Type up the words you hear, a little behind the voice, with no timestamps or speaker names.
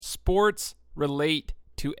sports relate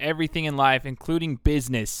to everything in life, including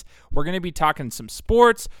business. We're going to be talking some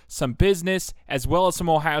sports, some business, as well as some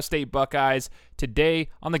Ohio State Buckeyes today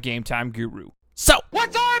on the Game Time Guru. So, what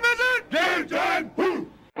time is it? Game time! Woo!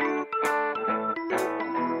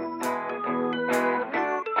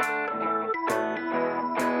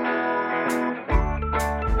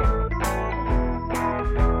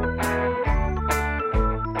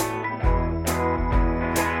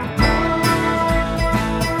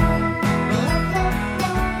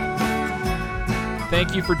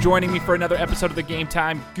 Thank you for joining me for another episode of the Game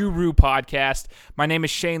Time Guru podcast. My name is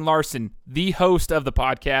Shane Larson, the host of the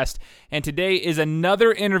podcast, and today is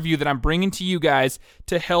another interview that I'm bringing to you guys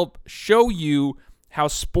to help show you how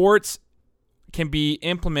sports can be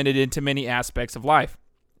implemented into many aspects of life.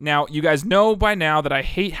 Now, you guys know by now that I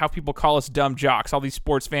hate how people call us dumb jocks. All these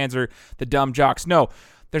sports fans are the dumb jocks. No,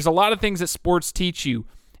 there's a lot of things that sports teach you.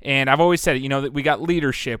 And I've always said it, that we got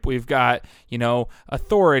leadership, we've got,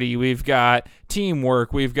 authority, we've got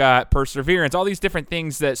teamwork, we've got perseverance, all these different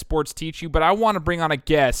things that sports teach you. But I want to bring on a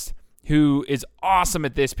guest who is awesome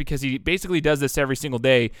at this because he basically does this every single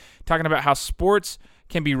day, talking about how sports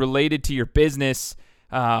can be related to your business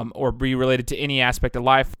or be related to any aspect of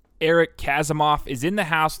life. Eric Kasimov is in the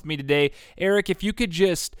house with me today. Eric, if you could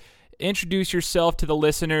just introduce yourself to the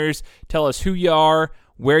listeners, tell us who you are,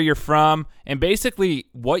 where you're from, and basically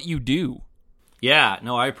what you do. Yeah,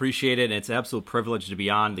 no, I appreciate it. It's an absolute privilege to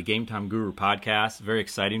be on the Game Time Guru podcast. Very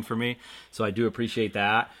exciting for me, so I do appreciate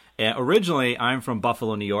that. Originally, I'm from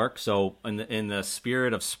Buffalo, New York, so in the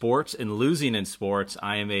spirit of sports and losing in sports,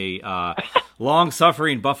 I am a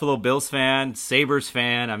long-suffering Buffalo Bills fan, Sabres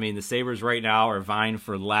fan. I mean, the Sabres right now are vying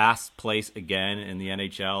for last place again in the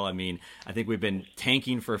NHL. I mean, I think we've been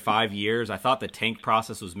tanking for 5 years. I thought the tank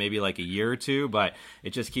process was maybe like a year or two, but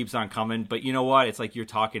it just keeps on coming. But you know what? It's like you're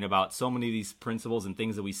talking about so many of these principles and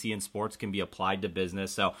things that we see in sports can be applied to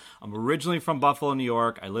business. So I'm originally from Buffalo, New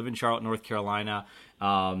York. I live in Charlotte, North Carolina.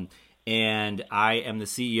 And I am the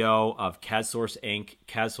CEO of CADSource Inc.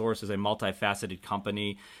 CADSource is a multifaceted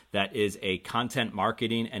company that is a content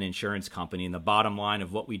marketing and insurance company. And the bottom line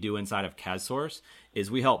of what we do inside of CADSource is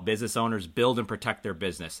we help business owners build and protect their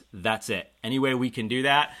business. That's it. Any way we can do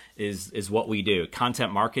that is what we do.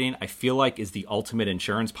 Content marketing, I feel like, is the ultimate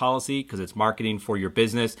insurance policy because it's marketing for your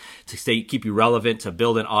business to keep you relevant, to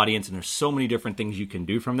build an audience, and there's so many different things you can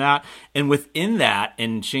do from that. And within that,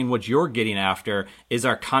 and Shane, what you're getting after is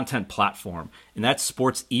our content platform. And that's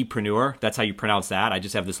Sports Epreneur. That's how you pronounce that. I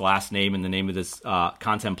just have this last name and the name of this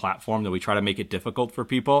content platform that we try to make it difficult for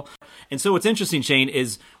people. And so what's interesting, Shane,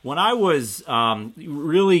 is when I was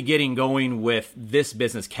really getting going with this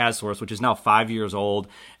business, CADSource, which is now 5 years old,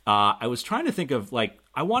 I was trying to think of,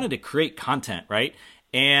 I wanted to create content, right?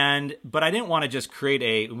 But I didn't want to just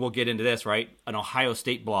create we'll get into this, right? An Ohio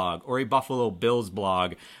State blog or a Buffalo Bills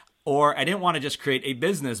blog, or I didn't want to just create a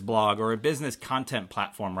business blog or a business content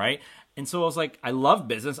platform, right? And so I was like, I love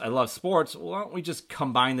business, I love sports. Why don't we just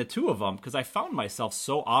combine the two of them? Because I found myself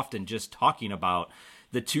so often just talking about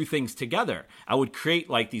the two things together. I would create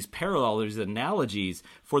these parallels, these analogies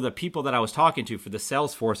for the people that I was talking to, for the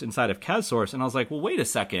sales force inside of CADSource. And I was like, well, wait a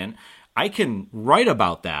second. I can write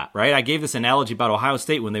about that, right? I gave this analogy about Ohio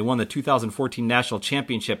State when they won the 2014 national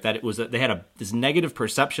championship, that they had this negative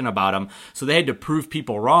perception about them, so they had to prove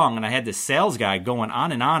people wrong. And I had this sales guy going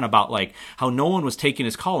on and on about how no one was taking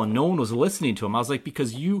his call and no one was listening to him. I was like,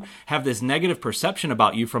 because you have this negative perception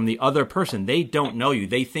about you from the other person. They don't know you.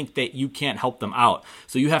 They think that you can't help them out,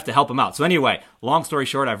 so you have to help them out. So anyway, long story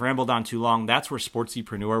short, I've rambled on too long. That's where Sports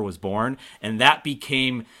Epreneur was born, and that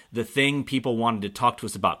became the thing people wanted to talk to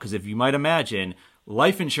us about. Because if you might imagine,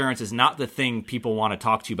 life insurance is not the thing people want to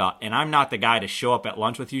talk to you about. And I'm not the guy to show up at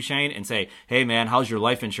lunch with you, Shane, and say, hey, man, how's your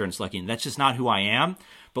life insurance looking? That's just not who I am.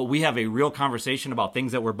 But we have a real conversation about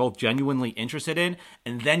things that we're both genuinely interested in.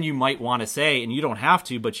 And then you might want to say, and you don't have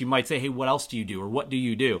to, but you might say, hey, what else do you do? Or what do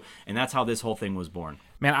you do? And that's how this whole thing was born.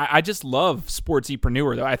 Man, I just love Sports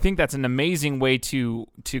Epreneur, though. I think that's an amazing way to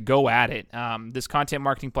go at it. This content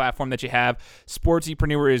marketing platform that you have, Sports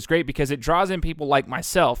Epreneur, is great because it draws in people like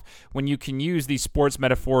myself when you can use these sports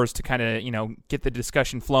metaphors to kind of, get the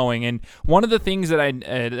discussion flowing. And one of the things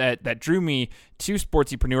that that drew me to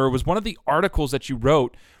Sports Epreneur was one of the articles that you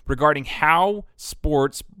wrote regarding how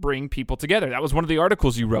sports bring people together. That was one of the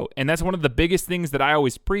articles you wrote. And that's one of the biggest things that I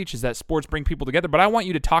always preach, is that sports bring people together. But I want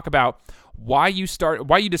you to talk about why you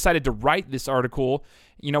decided to write this article,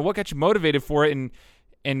 what got you motivated for it,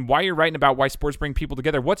 and why you're writing about why sports bring people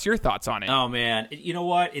together. What's your thoughts on it? Oh, man. You know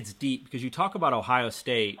what? It's deep because you talk about Ohio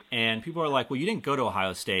State, and people are like, well, you didn't go to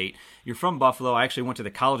Ohio State. You're from Buffalo. I actually went to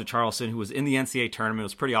the College of Charleston, who was in the NCAA tournament. It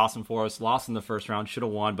was pretty awesome for us. Lost in the first round. Should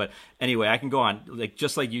have won. But anyway, I can go on,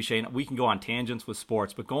 just like you, Shane, we can go on tangents with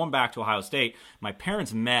sports. But going back to Ohio State, my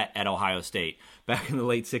parents met at Ohio State back in the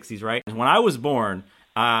late 60s, right? And when I was born,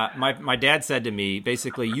 my dad said to me,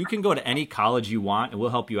 basically, you can go to any college you want and we'll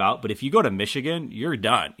help you out. But if you go to Michigan, you're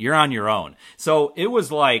done. You're on your own. So it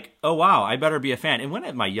was like, oh, wow, I better be a fan. And when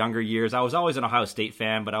in my younger years, I was always an Ohio State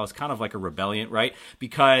fan, but I was kind of like a rebellion, right?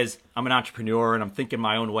 Because I'm an entrepreneur and I'm thinking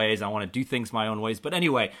my own ways. I want to do things my own ways. But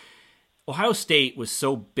anyway, Ohio State was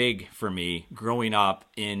so big for me growing up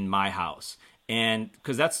in my house. And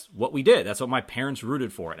because that's what we did. That's what my parents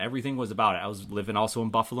rooted for. And everything was about it. I was living also in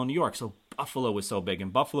Buffalo, New York. So Buffalo was so big.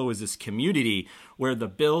 And Buffalo is this community where the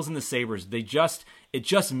Bills and the Sabres, it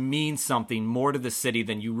just means something more to the city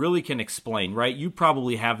than you really can explain, right? You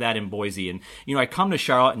probably have that in Boise. And, I come to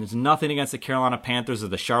Charlotte, and there's nothing against the Carolina Panthers or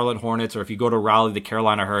the Charlotte Hornets, or if you go to Raleigh, the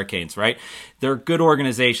Carolina Hurricanes, right? They're good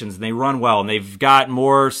organizations, and they run well, and they've got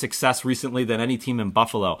more success recently than any team in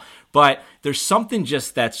Buffalo. But there's something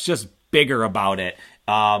that's just bigger about it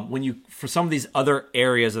for some of these other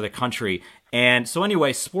areas of the country. And so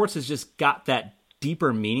anyway, sports has just got that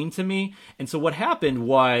deeper meaning to me. And so what happened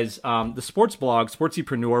was the sports blog,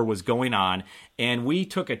 Sportsepreneur, was going on, and we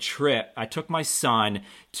took a trip. I took my son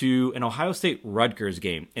to an Ohio State Rutgers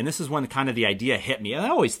game. And this is when kind of the idea hit me. And I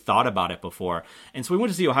always thought about it before. And so we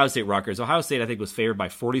went to see Ohio State Rutgers. Ohio State, I think, was favored by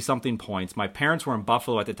 40-something points. My parents were in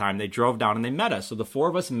Buffalo at the time. They drove down and they met us. So the four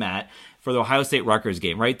of us met for the Ohio State Rutgers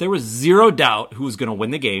game, right? There was zero doubt who was going to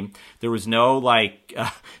win the game. There was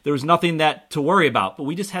there was nothing to worry about. But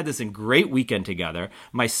we just had this great weekend together.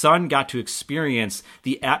 My son got to experience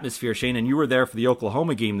the atmosphere, Shane, and you were there for the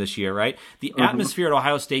Oklahoma game this year, right? The atmosphere at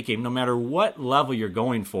Ohio State game, no matter what level you're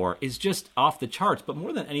going for, is just off the charts. But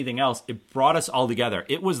more than anything else, it brought us all together.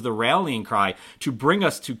 It was the rallying cry to bring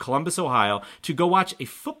us to Columbus, Ohio, to go watch a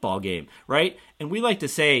football game, right? And we like to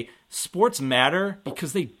say sports matter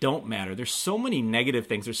because they don't matter. There's so many negative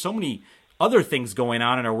things. There's so many other things going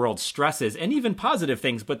on in our world, stresses, and even positive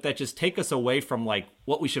things, but that just take us away from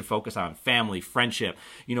what we should focus on: family, friendship,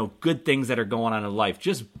 good things that are going on in life,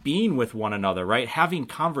 just being with one another, right? Having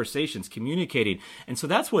conversations, communicating. And so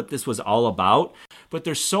that's what this was all about. But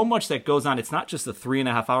there's so much that goes on. It's not just the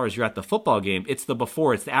 3.5 hours you're at the football game. It's the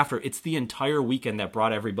before, it's the after. It's the entire weekend that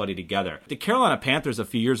brought everybody together. The Carolina Panthers a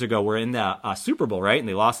few years ago were in the Super Bowl, right? And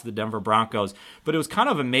they lost to the Denver Broncos. But it was kind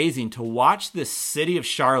of amazing to watch this city of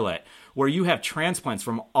Charlotte, where you have transplants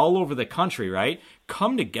from all over the country, right,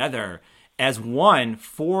 come together as one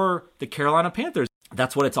for the Carolina Panthers.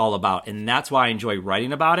 That's what it's all about, and that's why I enjoy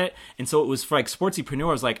writing about it. And so it was for Sportsepreneur.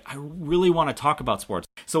 I was like, I really want to talk about sports.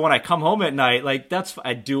 So when I come home at night,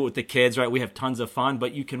 I do it with the kids, right? We have tons of fun,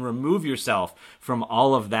 but you can remove yourself from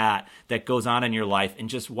all of that goes on in your life and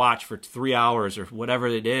just watch for 3 hours or whatever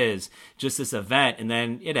it is, just this event, and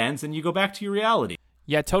then it ends and you go back to your reality.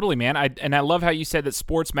 Yeah, totally, man. I love how you said that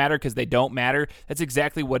sports matter because they don't matter. That's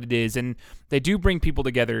exactly what it is, and they do bring people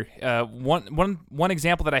together. One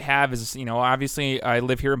example that I have is, obviously I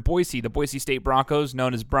live here in Boise, the Boise State Broncos,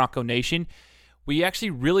 known as Bronco Nation. We actually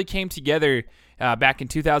really came together back in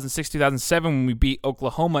 2006, 2007 when we beat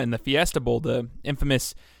Oklahoma in the Fiesta Bowl, the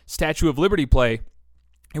infamous Statue of Liberty play.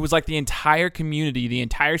 It was like the entire community, the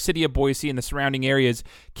entire city of Boise and the surrounding areas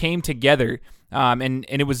came together, and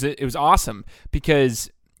it was awesome because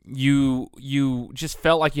you just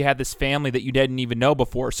felt like you had this family that you didn't even know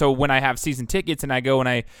before. So when I have season tickets and I go and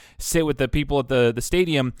I sit with the people at the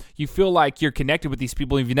stadium, you feel like you're connected with these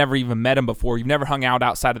people. You've never even met them before. You've never hung out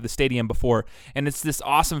outside of the stadium before, and it's this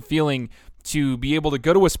awesome feeling to be able to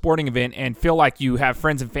go to a sporting event and feel like you have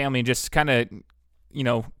friends and family and just kind of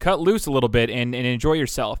cut loose a little bit and enjoy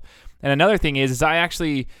yourself. And another thing is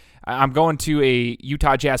I'm going to a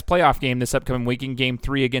Utah Jazz playoff game this upcoming weekend, Game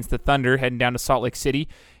 3 against the Thunder, heading down to Salt Lake City.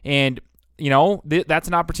 And, that's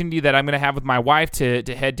an opportunity that I'm going to have with my wife to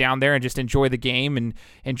head down there and just enjoy the game and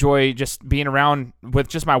enjoy just being around with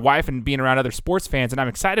just my wife and being around other sports fans. And I'm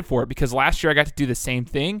excited for it because last year I got to do the same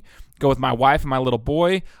thing, go with my wife and my little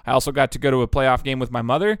boy. I also got to go to a playoff game with my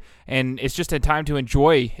mother, and it's just a time to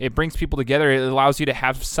enjoy. It brings people together. It allows you to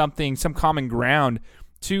have some common ground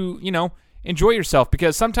to, enjoy yourself,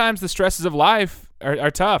 because sometimes the stresses of life are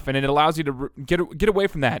tough, and it allows you to get away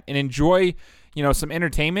from that and enjoy, some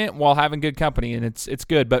entertainment while having good company, and it's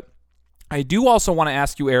good. But I do also want to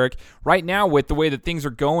ask you, Eric, right now with the way that things are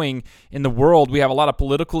going in the world, we have a lot of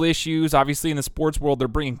political issues. Obviously, in the sports world, they're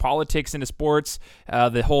bringing politics into sports.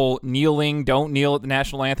 The whole kneeling, don't kneel at the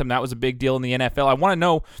national anthem, that was a big deal in the NFL. I want to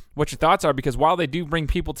know what your thoughts are, because while they do bring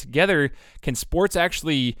people together, can sports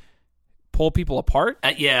actually pull people apart?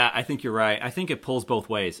 Yeah, I think you're right. I think it pulls both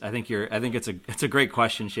ways. I think it's a great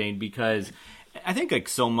question, Shane, because I think like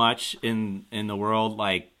so much in the world,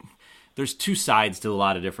 like, there's two sides to a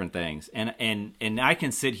lot of different things. And I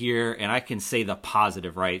can sit here and I can say the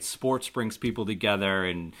positive, right? Sports brings people together,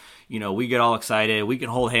 and, we get all excited. We can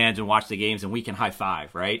hold hands and watch the games, and we can high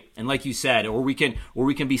five, right? And like you said, or we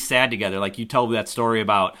can be sad together. Like you told that story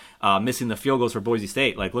about missing the field goals for Boise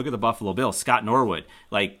State. Like, look at the Buffalo Bills, Scott Norwood,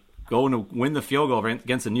 like, going to win the field goal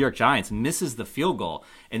against the New York Giants, misses the field goal.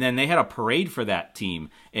 And then they had a parade for that team.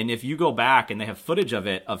 And if you go back and they have footage of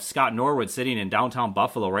it, of Scott Norwood sitting in downtown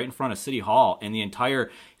Buffalo right in front of City Hall, and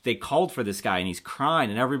they called for this guy, and he's crying,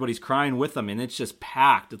 and everybody's crying with him, and it's just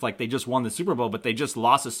packed. It's like they just won the Super Bowl, but they just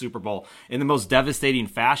lost the Super Bowl in the most devastating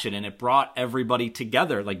fashion, and it brought everybody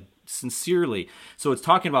together, like, sincerely. So it's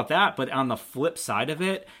talking about that, but on the flip side of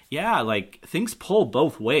it, yeah, like, things pull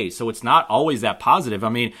both ways. So it's not always that positive. I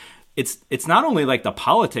mean, it's not only like the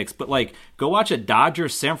politics, but like, go watch a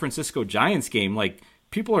Dodgers San Francisco Giants game. Like,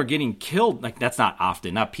 people are getting killed. Like, that's not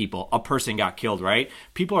often, not people. A person got killed, right?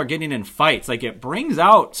 People are getting in fights. Like, it brings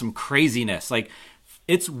out some craziness. Like,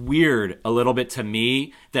 it's weird a little bit to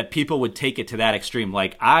me that people would take it to that extreme.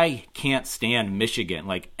 Like, I can't stand Michigan.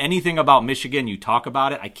 Like, anything about Michigan, you talk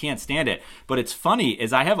about it, I can't stand it. But it's funny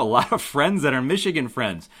is I have a lot of friends that are Michigan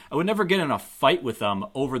friends. I would never get in a fight with them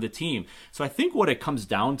over the team. So I think what it comes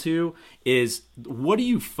down to is, what do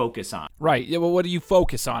you focus on? Right. Yeah, well, what do you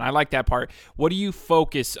focus on? I like that part. What do you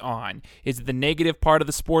focus on? Is it the negative part of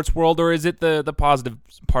the sports world, or is it the positive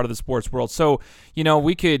part of the sports world? So,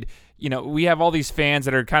 we have all these fans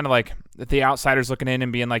that are kind of like the outsiders looking in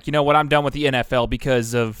and being like, you know what, I'm done with the NFL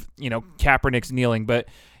because of, Kaepernick's kneeling. But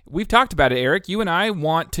we've talked about it, Eric. You and I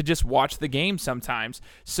want to just watch the game sometimes.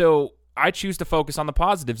 So I choose to focus on the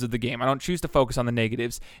positives of the game. I don't choose to focus on the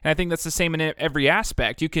negatives. And I think that's the same in every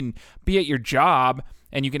aspect. You can be at your job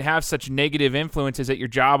and you can have such negative influences at your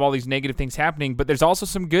job, all these negative things happening, but there's also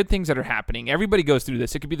some good things that are happening. Everybody goes through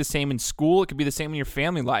this. It could be the same in school. It could be the same in your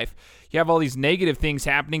family life. You have all these negative things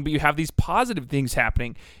happening, but you have these positive things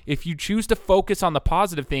happening. If you choose to focus on the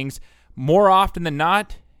positive things, more often than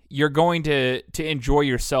not, you're going to enjoy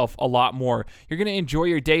yourself a lot more. You're going to enjoy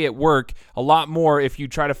your day at work a lot more if you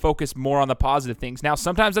try to focus more on the positive things. Now,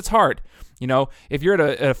 sometimes that's hard. If you're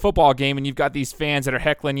at a football game and you've got these fans that are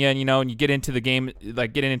heckling you, and you get into the game,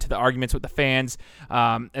 like getting into the arguments with the fans,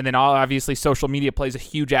 and then obviously social media plays a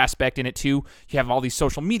huge aspect in it too. You have all these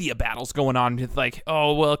social media battles going on with like,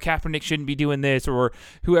 oh, well, Kaepernick shouldn't be doing this, or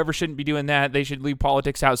whoever shouldn't be doing that. They should leave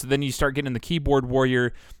politics out. So then you start getting in the keyboard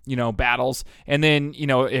warrior, battles, and then,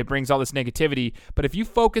 it brings all this negativity. But if you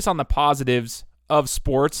focus on the positives of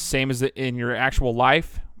sports, same as in your actual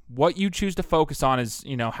life, what you choose to focus on is,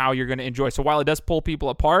 how you're going to enjoy. So while it does pull people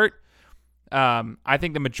apart, I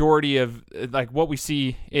think the majority of like what we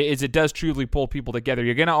see is it does truly pull people together.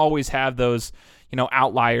 You're going to always have those,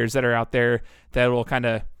 outliers that are out there that will kind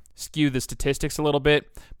of skew the statistics a little bit,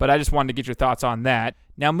 but I just wanted to get your thoughts on that.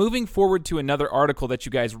 Now, moving forward to another article that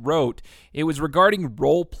you guys wrote, it was regarding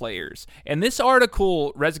role players. And this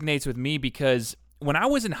article resonates with me because when I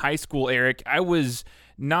was in high school, Eric, I was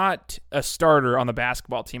not a starter on the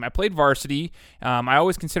basketball team. I played varsity. I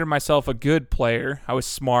always considered myself a good player. I was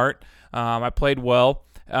smart. I played well,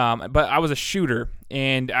 but I was a shooter,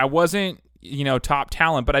 and I wasn't, top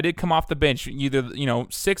talent, but I did come off the bench, either,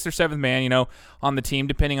 sixth or seventh man, on the team,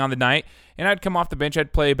 depending on the night. And I'd come off the bench.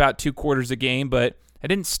 I'd play about 2 quarters a game, but I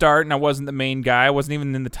didn't start, and I wasn't the main guy. I wasn't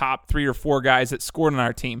even in the top 3 or 4 guys that scored on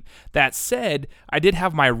our team. That said, I did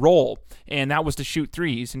have my role, and that was to shoot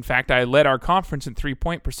threes. In fact, I led our conference in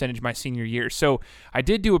three-point percentage my senior year. So I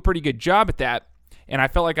did do a pretty good job at that, and I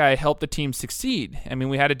felt like I helped the team succeed. I mean,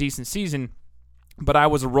 we had a decent season, but I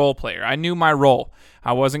was a role player. I knew my role.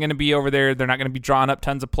 I wasn't going to be over there. They're not going to be drawing up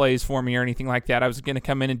tons of plays for me or anything like that. I was going to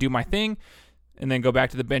come in and do my thing and then go back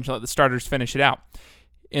to the bench and let the starters finish it out.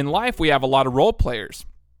 In life, we have a lot of role players.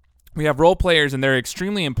 We have role players, and they're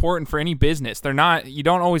extremely important for any business. You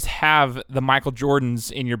don't always have the Michael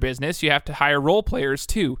Jordans in your business. You have to hire role players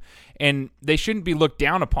too, and they shouldn't be looked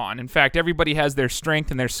down upon. In fact, everybody has their strength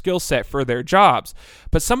and their skill set for their jobs.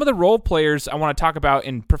 But some of the role players I want to talk about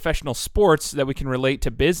in professional sports that we can relate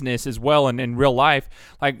to business as well and in real life,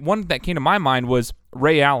 like one that came to my mind was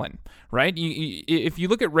Ray Allen, right? If you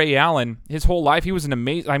look at Ray Allen, his whole life, he was an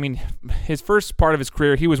amazing, I mean, his first part of his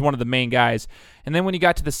career, he was one of the main guys. And then when he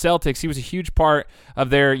got to the Celtics, he was a huge part of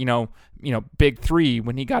their, big three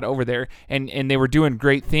when he got over there. And they were doing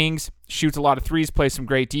great things, shoots a lot of threes, plays some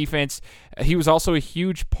great defense. He was also a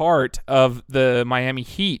huge part of the Miami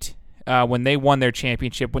Heat when they won their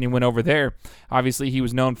championship when he went over there. Obviously, he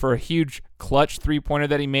was known for a huge clutch three-pointer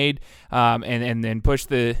that he made and then pushed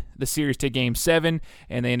the series to Game 7,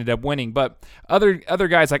 and they ended up winning. But other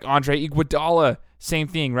guys like Andre Iguodala, same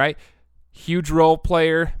thing, right? Huge role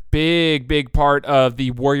player, big part of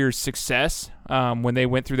the Warriors' success when they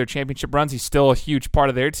went through their championship runs. He's still a huge part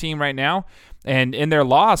of their team right now. And in their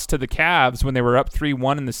loss to the Cavs when they were up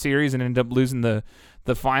 3-1 in the series and ended up losing the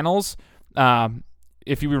finals,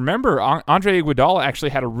 if you remember, Andre Iguodala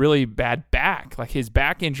actually had a really bad back. Like, his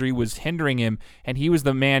back injury was hindering him, and he was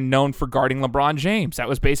the man known for guarding LeBron James. That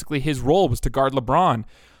was basically his role, was to guard LeBron.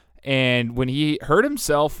 And when he hurt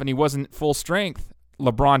himself and he wasn't full strength,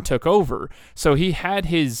 LeBron took over. So he had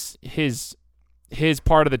his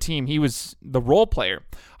part of the team. He was the role player.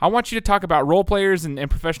 I want you to talk about role players and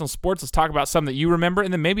professional sports. Let's talk about some that you remember,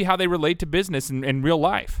 and then maybe how they relate to business and real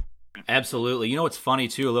life. Absolutely. You know, it's funny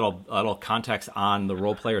too, a little context on the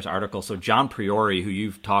role players article. So John Priori, who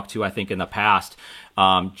you've talked to, I think, in the past,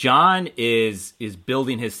 John is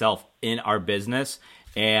building himself in our business.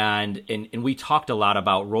 And we talked a lot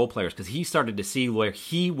about role players because he started to see where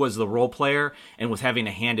he was the role player and was having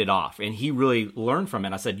to hand it off. And he really learned from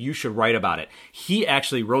it. I said, you should write about it. He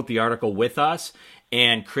actually wrote the article with us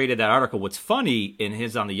and created that article. What's funny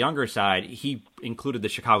on the younger side, he included the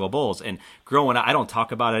Chicago Bulls. And growing up, I don't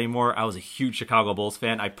talk about it anymore. I was a huge Chicago Bulls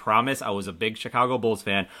fan. I promise I was a big Chicago Bulls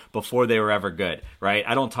fan before they were ever good, right?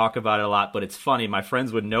 I don't talk about it a lot, but it's funny. My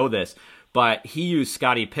friends would know this. But he used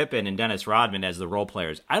Scottie Pippen and Dennis Rodman as the role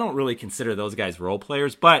players. I don't really consider those guys role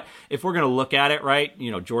players, but if we're going to look at it, right,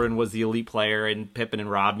 Jordan was the elite player and Pippen and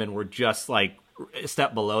Rodman were just like a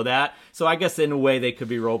step below that. So I guess in a way they could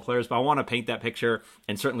be role players, but I want to paint that picture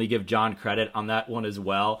and certainly give John credit on that one as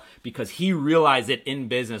well, because he realized it in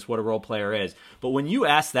business what a role player is. But when you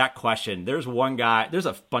ask that question, there's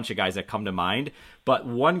a bunch of guys that come to mind, but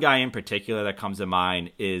one guy in particular that comes to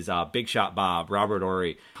mind is Big Shot Bob, Robert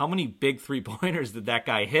Horry. How many big three-pointers did that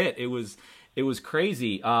guy hit? It was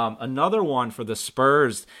crazy. Another one for the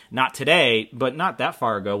Spurs, not today, but not that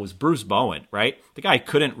far ago, was Bruce Bowen, right? The guy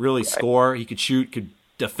couldn't really score. He could shoot, could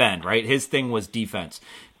defend, right? His thing was defense,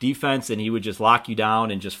 and he would just lock you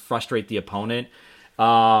down and just frustrate the opponent.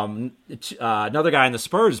 Another guy in the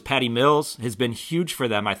Spurs, Patty Mills, has been huge for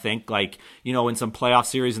them, I think. In some playoff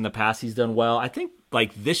series in the past, he's done well. I think,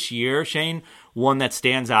 this year, Shane, one that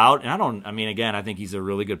stands out, and I think he's a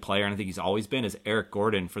really good player, and I think he's always been, is Eric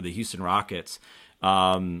Gordon for the Houston Rockets.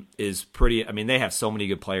 Is pretty. They have so many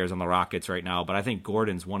good players on the Rockets right now, but I think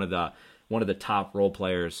Gordon's one of the top role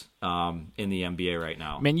players in the NBA right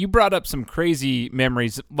now. Man, you brought up some crazy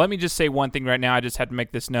memories. Let me just say one thing right now. I just had to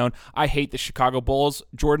make this known. I hate the Chicago Bulls.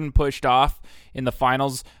 Jordan pushed off in the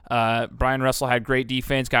finals. Brian Russell had great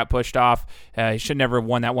defense, got pushed off. He should never have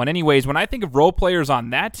won that one. Anyways, when I think of role players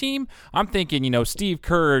on that team, I'm thinking, Steve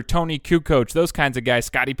Kerr, Tony Kukoc, those kinds of guys.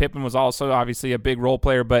 Scottie Pippen was also obviously a big role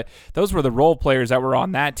player, but those were the role players that were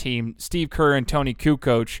on that team. Steve Kerr and Tony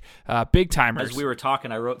Kukoc, big timers. As we were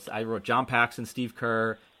talking, I wrote John Paxson, Steve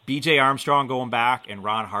Kerr, B.J. Armstrong going back, and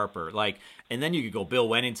Ron Harper. And then you could go Bill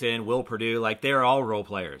Wennington, Will Perdue. They're all role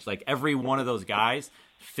players. Every one of those guys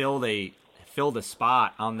filled a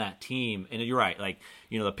spot on that team. And you're right.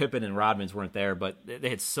 The Pippen and Rodmans weren't there, but they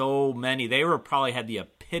had so many. They probably had the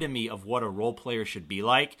epitome of what a role player should be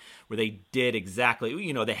like, where they did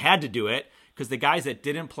exactly, they had to do it. Because the guys that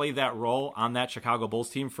didn't play that role on that Chicago Bulls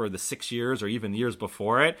team for the 6 years or even years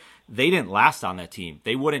before it, they didn't last on that team.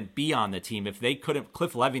 They wouldn't be on the team if they couldn't.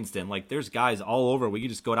 Cliff Livingston, there's guys all over. We could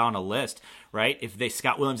just go down a list, right?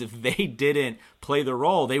 Scott Williams, if they didn't play the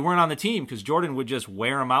role, they weren't on the team because Jordan would just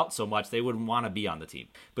wear them out so much they wouldn't want to be on the team.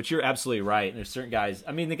 But you're absolutely right. There's certain guys.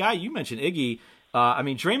 The guy you mentioned, Iggy.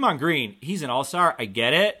 Draymond Green, he's an all-star. I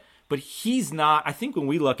get it. But he's not, I think when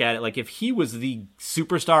we look at it, if he was the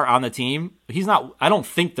superstar on the team, he's not, I don't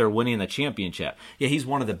think they're winning the championship. Yeah, he's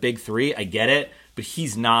one of the big three, I get it, but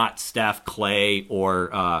he's not Steph, Clay,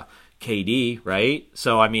 or KD, right?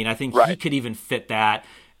 So, I think he could even fit that.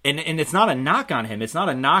 And it's not a knock on him. It's not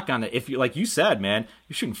a knock on it. If you, like you said, man,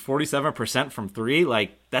 you're shooting 47% from three,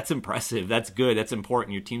 that's impressive. That's good. That's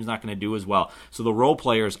important. Your team's not going to do as well. So the role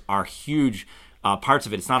players are huge. parts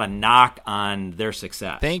of it. It's not a knock on their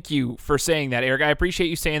success. Thank you for saying that, Eric. I appreciate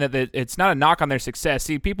you saying that it's not a knock on their success.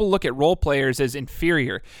 See, people look at role players as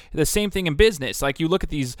inferior. The same thing in business. Like, you look at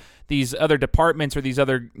these other departments or these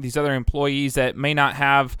other employees that may not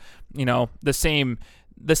have,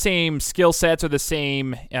 the same skill sets or the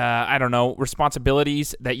same,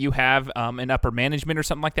 responsibilities that you have in upper management or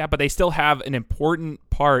something like that, but they still have an important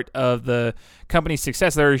part of the company's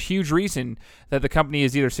success. They're a huge reason that the company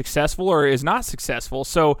is either successful or is not successful.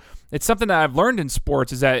 So it's something that I've learned in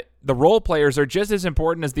sports, is that the role players are just as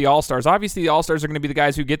important as the all-stars. Obviously, the all-stars are going to be the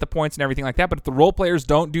guys who get the points and everything like that, but if the role players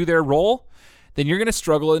don't do their role, then you're going to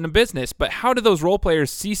struggle in a business. But how do those role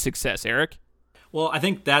players see success, Eric? Well, I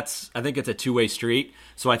think it's a two-way street.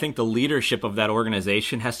 So I think the leadership of that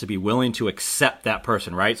organization has to be willing to accept that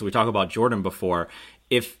person, right? So we talked about Jordan before.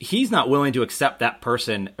 If he's not willing to accept that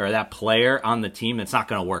person or that player on the team, it's not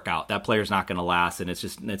going to work out. That player's not going to last, and it's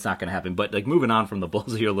not going to happen. But like, moving on from the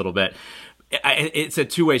Bulls here a little bit, it's a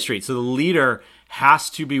two-way street. So the leader has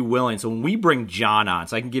to be willing. So when we bring John on,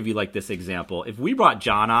 so I can give you like this example. If we brought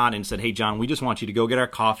John on and said, hey, John, we just want you to go get our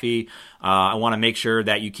coffee. I want to make sure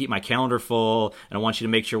that you keep my calendar full, and I want you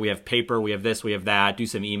to make sure we have paper, we have this, we have that, do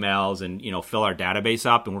some emails, and fill our database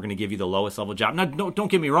up, and we're going to give you the lowest level job. Now,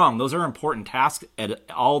 don't get me wrong. Those are important tasks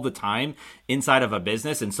all the time inside of a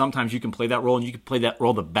business, and sometimes you can play that role, and you can play that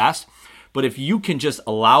role the best. But if you can just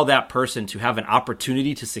allow that person to have an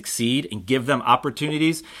opportunity to succeed and give them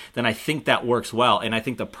opportunities, then I think that works well. And I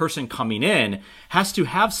think the person coming in has to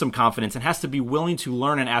have some confidence and has to be willing to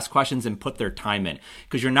learn and ask questions and put their time in.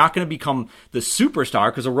 Because you're not going to become the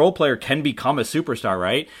superstar, because a role player can become a superstar,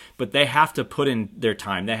 right? But they have to put in their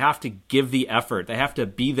time. They have to give the effort. They have to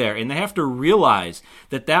be there. And they have to realize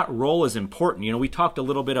that role is important. We talked a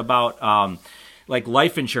little bit about like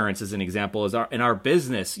life insurance as an example, in our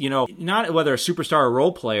business, not whether a superstar or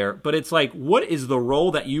role player, but it's like, what is the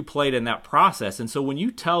role that you played in that process? And so when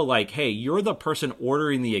you tell like, hey, you're the person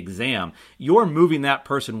ordering the exam, you're moving that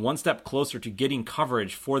person one step closer to getting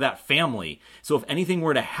coverage for that family. So if anything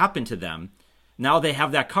were to happen to them, now they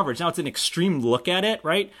have that coverage. Now it's an extreme look at it,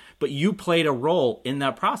 right? But you played a role in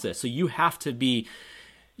that process. So you have to be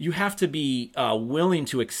willing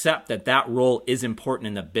to accept that role is important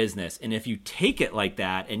in the business. And if you take it like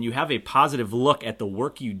that and you have a positive look at the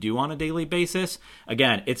work you do on a daily basis,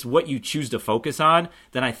 again, it's what you choose to focus on,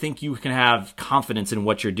 then I think you can have confidence in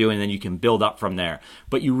what you're doing, and then you can build up from there.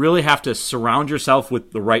 But you really have to surround yourself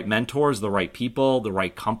with the right mentors, the right people, the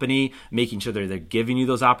right company, making sure that they're giving you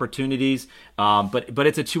those opportunities. But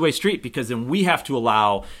it's a two-way street, because then we have to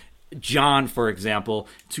allow John, for example,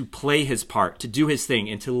 to play his part, to do his thing,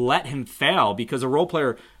 and to let him fail. Because a role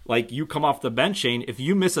player, like, you come off the bench, Shane, if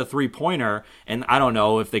you miss a three-pointer, and I don't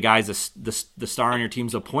know if the guy's the star on your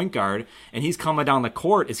team's a point guard, and he's coming down the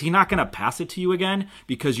court, is he not going to pass it to you again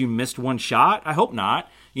because you missed one shot? I hope not,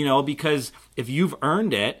 because if you've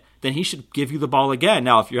earned it, then he should give you the ball again.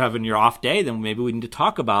 Now, if you're having your off day, then maybe we need to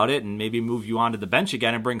talk about it and maybe move you onto the bench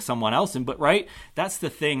again and bring someone else in. But, right, that's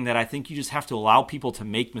the thing, that I think you just have to allow people to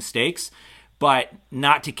make mistakes, but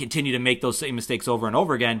not to continue to make those same mistakes over and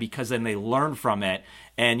over again, because then they learn from it.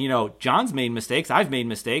 And, John's made mistakes, I've made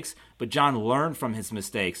mistakes, but John learned from his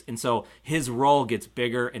mistakes. And so his role gets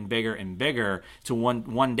bigger and bigger and bigger, to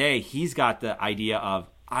one day he's got the idea of,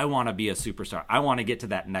 I want to be a superstar. I want to get to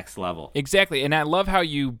that next level. Exactly. And I love how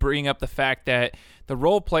you bring up the fact that the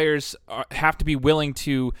role players have to be willing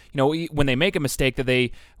to, when they make a mistake, that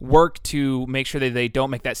they work to make sure that they don't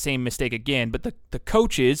make that same mistake again. But the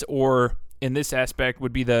coaches, or in this aspect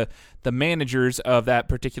would be the managers of that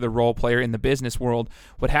particular role player in the business world,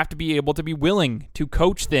 would have to be able to be willing to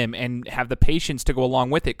coach them and have the patience to go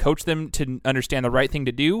along with it, coach them to understand the right thing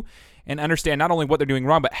to do, and understand not only what they're doing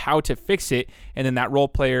wrong, but how to fix it. And then that role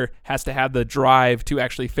player has to have the drive to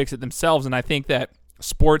actually fix it themselves. And I think that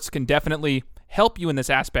sports can definitely help you in this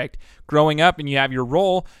aspect. Growing up and you have your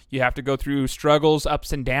role, you have to go through struggles,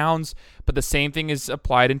 ups and downs, but the same thing is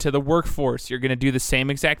applied into the workforce. You're going to do the same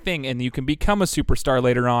exact thing, and you can become a superstar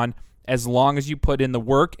later on, as long as you put in the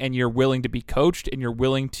work and you're willing to be coached and you're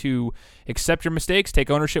willing to accept your mistakes, take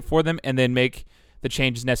ownership for them, and then make the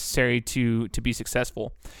changes necessary to be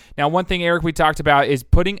successful. Now, one thing, Eric, we talked about is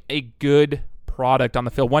putting a good product on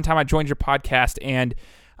the field. One time I joined your podcast and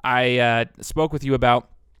I spoke with you about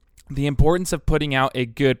the importance of putting out a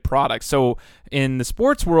good product. So in the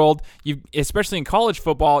sports world, especially in college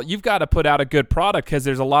football, you've got to put out a good product because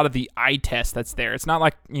there's a lot of the eye test that's there. It's not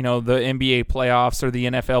like, the NBA playoffs or the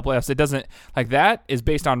NFL playoffs. It doesn't, like, that is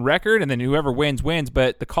based on record, and then whoever wins.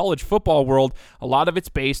 But the college football world, a lot of it's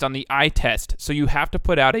based on the eye test. So you have to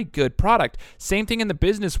put out a good product. Same thing in the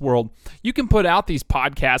business world. You can put out these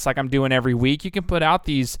podcasts like I'm doing every week. You can put out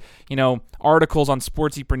these, articles on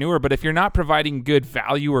Sportsepreneur, but if you're not providing good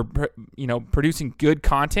value or producing good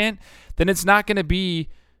content, then it's not going to be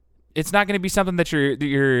something that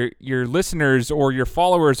your listeners or your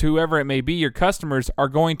followers, whoever it may be, your customers, are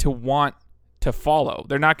going to want to follow.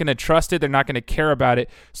 They're not going to trust it. They're not going to care about it.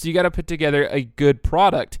 So you got to put together a good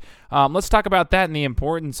product. Let's talk about that and the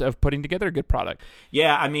importance of putting together a good product.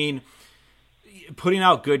 Yeah, I mean, putting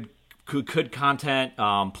out good content,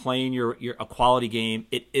 playing a quality game,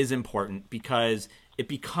 it is important because it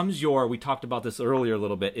becomes we talked about this earlier a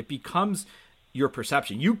little bit, it becomes your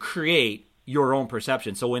perception. You create your own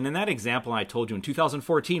perception. So when in that example I told you in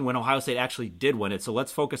 2014 when Ohio State actually did win it, so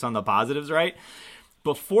let's focus on the positives, right?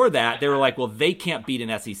 Before that, they were like, well, they can't beat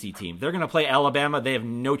an SEC team. They're going to play Alabama. They have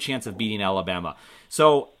no chance of beating Alabama.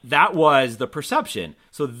 So that was the perception.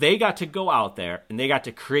 So they got to go out there and they got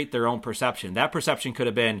to create their own perception. That perception could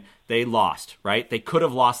have been they lost, right? They could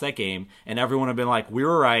have lost that game, and everyone would have been like, we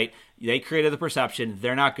were right. They created the perception.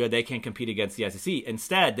 They're not good. They can't compete against the SEC.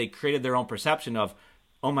 Instead, they created their own perception of,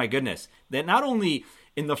 oh my goodness, that not only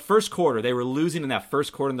in the first quarter, they were losing in that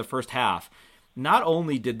first quarter in the first half, not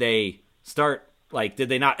only did they did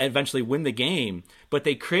they not eventually win the game, but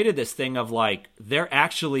they created this thing of they're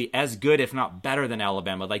actually as good, if not better than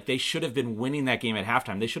Alabama. Like they should have been winning that game at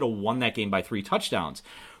halftime. They should have won that game by 3 touchdowns,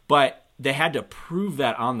 but they had to prove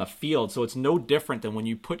that on the field. So it's no different than when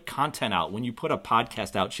you put content out, when you put a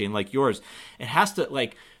podcast out, Shane, like yours, it has to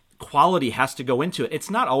quality has to go into it.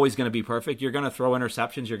 It's not always going to be perfect. You're going to throw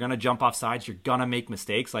interceptions. You're going to jump off sides. You're going to make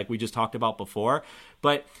mistakes like we just talked about before.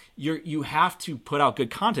 But you have to put out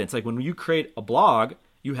good content. It's like when you create a blog,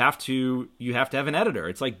 you have to have an editor.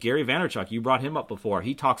 It's like Gary Vaynerchuk. You brought him up before.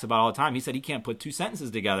 He talks about all the time. He said he can't put 2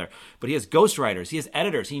 sentences together, but he has ghostwriters. He has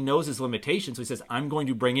editors. He knows his limitations. So he says, I'm going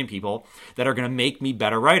to bring in people that are going to make me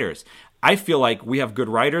better writers. I feel like we have good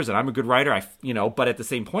writers, and I'm a good writer. But at the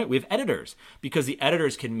same point, we have editors because the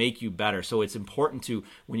editors can make you better. So it's important to,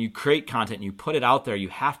 when you create content and you put it out there, you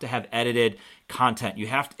have to have edited content.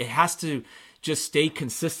 It has to just stay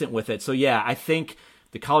consistent with it. So yeah, I think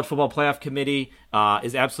the College Football Playoff Committee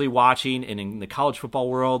is absolutely watching, and in the college football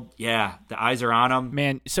world, yeah, the eyes are on them.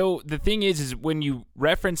 Man, so the thing is when you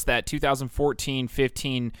reference that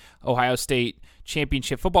 2014-15 Ohio State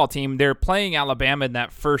championship football team, they're playing Alabama in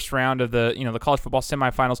that first round of the the college football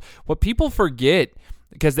semifinals. What people forget,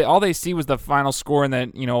 because all they see was the final score and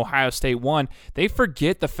then Ohio State won, they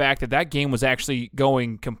forget the fact that game was actually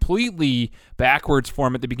going completely backwards for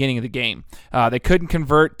them at the beginning of the game. They couldn't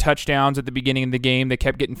convert touchdowns at the beginning of the game. They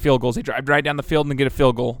kept getting field goals. They drive right down the field and get a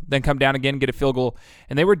field goal, then come down again and get a field goal.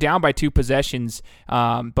 And they were down by 2 possessions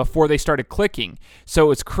before they started clicking.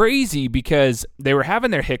 So it's crazy because they were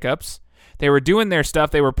having their hiccups. They were doing their stuff.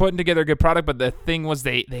 They were putting together a good product, but the thing was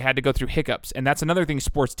they had to go through hiccups. And that's another thing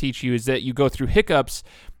sports teach you is that you go through hiccups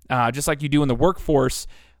just like you do in the workforce.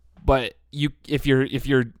 But if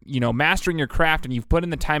you're mastering your craft and you've put in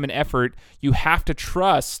the time and effort, you have to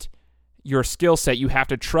trust your skill set. You have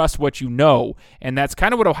to trust what you know. And that's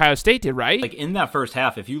kind of what Ohio State did, right? Like in that first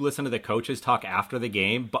half, if you listen to the coaches talk after the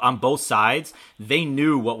game, but on both sides, they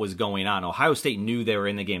knew what was going on. Ohio State knew they were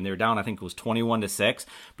in the game. They were down, I think it was 21-6,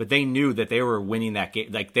 but they knew that they were winning that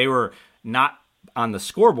game. Like they were not on the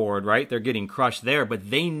scoreboard, right? They're getting crushed there,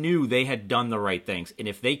 but they knew they had done the right things. And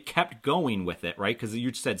if they kept going with it, right? Because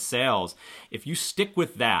you said sales, if you stick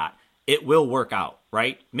with that, it will work out,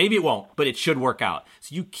 right? Maybe it won't, but it should work out.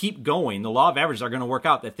 So you keep going. The law of averages are going to work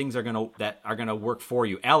out, that things are going to work for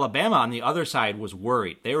you. Alabama on the other side was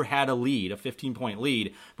worried. They had a lead, a 15-point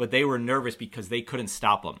lead, but they were nervous because they couldn't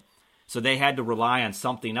stop them. So they had to rely on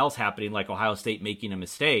something else happening, like Ohio State making a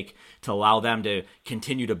mistake, to allow them to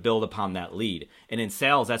continue to build upon that lead. And in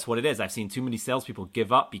sales, that's what it is. I've seen too many salespeople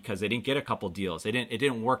give up because they didn't get a couple deals. It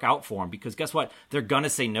didn't work out for them because guess what? They're going to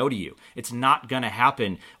say no to you. It's not going to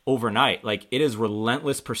happen overnight. Like it is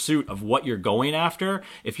relentless pursuit of what you're going after.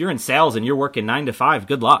 If you're in sales and you're working 9 to 5,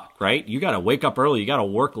 good luck, right? You got to wake up early. You got to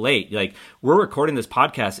work late. Like we're recording this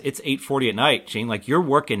podcast. It's 8:40 at night, Shane. Like you're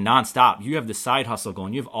working nonstop. You have the side hustle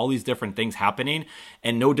going. You have all these different things happening,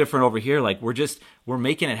 and no different over here. Like we're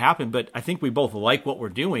making it happen, but I think we both like what we're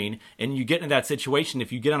doing. And you get into that situation,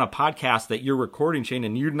 if you get on a podcast that you're recording, Shane,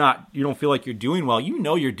 and you don't feel like you're doing well,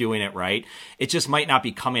 you're doing it right. It just might not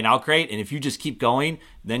be coming out great. And if you just keep going,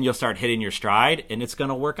 then you'll start hitting your stride, and it's going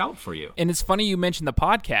to work out for you. And it's funny you mentioned the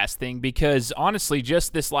podcast thing, because honestly,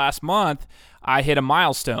 just this last month, I hit a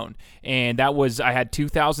milestone, and that was I had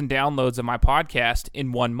 2,000 downloads of my podcast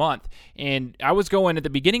in 1 month. And I was going at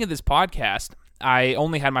the beginning of this podcast, I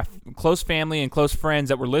only had my close family and close friends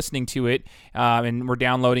that were listening to it and were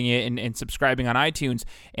downloading it and subscribing on iTunes.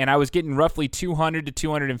 And I was getting roughly 200 to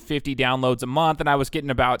 250 downloads a month, and I was getting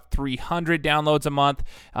about 300 downloads a month.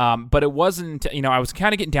 But it wasn't, I was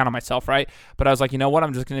kind of getting down on myself, right? But I was like, you know what?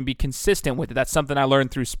 I'm just going to be consistent with it. That's something I learned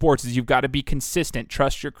through sports is you've got to be consistent.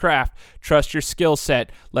 Trust your craft. Trust your skill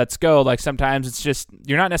set. Let's go. Like sometimes it's just,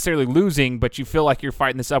 you're not necessarily losing, but you feel like you're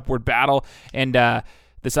fighting this upward battle. And,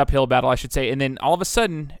 this uphill battle, I should say. And then all of a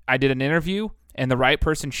sudden, I did an interview, and the right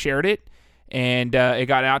person shared it, and it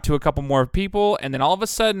got out to a couple more people. And then all of a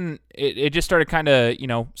sudden, it just started kind of,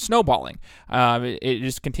 snowballing. It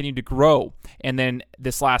just continued to grow. And then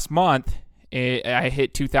this last month, I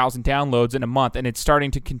hit 2,000 downloads in a month, and it's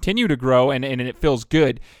starting to continue to grow, and it feels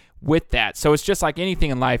good with that. So it's just like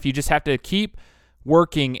anything in life. You just have to keep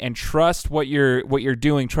working and trust what you're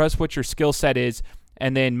doing, trust what your skill set is,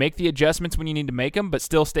 and then make the adjustments when you need to make them, but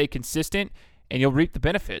still stay consistent, and you'll reap the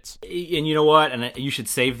benefits. And you know what? And you should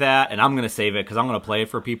save that, and I'm going to save it because I'm going to play it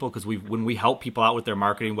for people, because when we help people out with their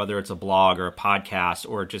marketing, whether it's a blog or a podcast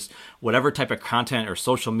or just whatever type of content or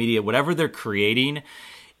social media, whatever they're creating,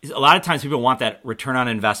 a lot of times people want that return on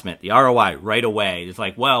investment, the ROI, right away. It's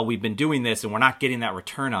like, well, we've been doing this and we're not getting that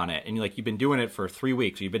return on it. And you've been doing it for 3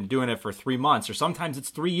 weeks, or you've been doing it for 3 months, or sometimes it's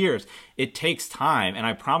 3 years. It takes time. And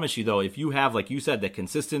I promise you, though, if you have, like you said, the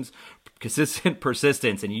consistent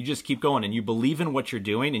persistence, and you just keep going and you believe in what you're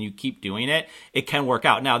doing and you keep doing it, it can work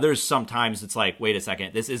out. Now, there's sometimes it's like, wait a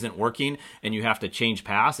second, this isn't working, and you have to change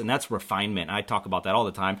paths, and that's refinement. I talk about that all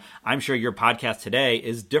the time. I'm sure your podcast today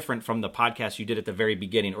is different from the podcast you did at the very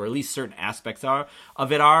beginning, or at least certain aspects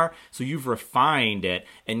of it are. So you've refined it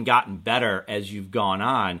and gotten better as you've gone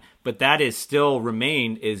on. But that is still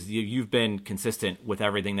remained is you've been consistent with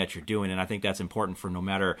everything that you're doing. And I think that's important for no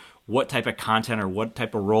matter what type of content or what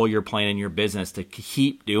type of role you're playing in your business, to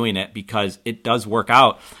keep doing it, because it does work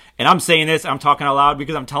out. And I'm saying this, I'm talking out loud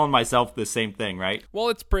because I'm telling myself the same thing, right? Well,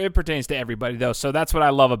 it pertains to everybody, though, so that's what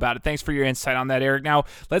I love about it. Thanks for your insight on that, Eric. Now,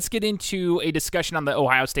 let's get into a discussion on the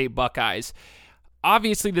Ohio State Buckeyes.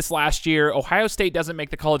 Obviously, this last year, Ohio State doesn't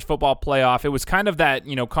make the college football playoff. It was kind of that,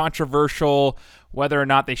 controversial whether or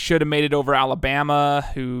not they should have made it over Alabama,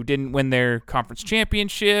 who didn't win their conference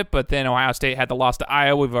championship, but then Ohio State had the loss to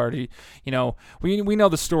Iowa. We've already, we know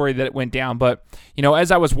the story that it went down. But,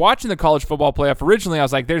 as I was watching the college football playoff originally, I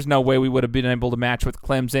was like, there's no way we would have been able to match with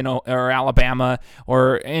Clemson or Alabama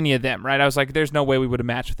or any of them, right? I was like, there's no way we would have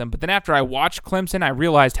matched with them. But then after I watched Clemson, I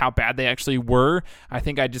realized how bad they actually were. I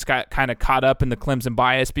think I just got kind of caught up in the Clemson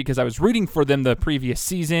bias because I was rooting for them the previous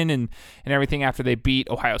season and everything after they beat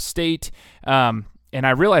Ohio State. And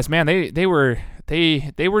I realized, man, they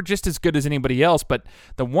were just as good as anybody else. But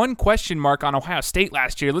the one question mark on Ohio State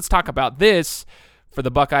last year, let's talk about this for the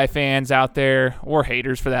Buckeye fans out there, or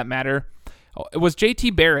haters for that matter, it was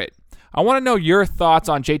JT Barrett. I want to know your thoughts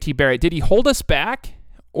on JT Barrett. Did he hold us back,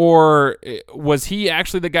 or was he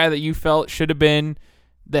actually the guy that you felt should have been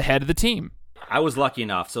the head of the team? I was lucky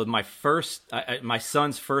enough. So my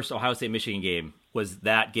son's first Ohio State-Michigan game was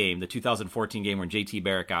that game, the 2014 game when JT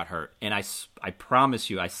Barrett got hurt. And I promise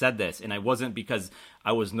you, I said this, and it wasn't because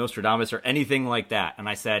I was Nostradamus or anything like that. And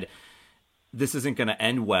I said, this isn't going to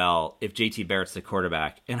end well if JT Barrett's the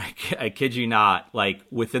quarterback. And I kid you not, like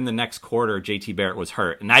within the next quarter, JT Barrett was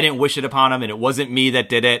hurt. And I didn't wish it upon him, and it wasn't me that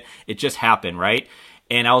did it. It just happened, right?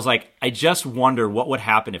 And I was like, I just wonder what would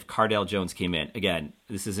happen if Cardale Jones came in. Again,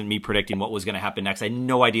 this isn't me predicting what was going to happen next. I had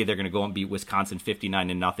no idea they're going to go and beat Wisconsin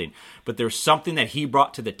 59-0. But there's something that he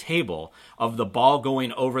brought to the table of the ball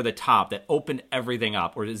going over the top that opened everything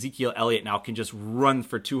up. Or Ezekiel Elliott now can just run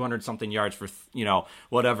for 200-something yards for,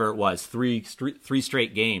 whatever it was, three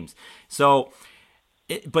straight games. So,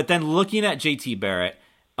 but then looking at JT Barrett,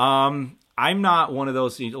 I'm not one of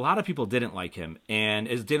those. A lot of people didn't like him and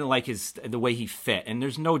didn't like the way he fit. And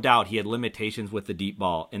there's no doubt he had limitations with the deep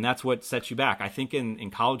ball, and that's what sets you back. I think in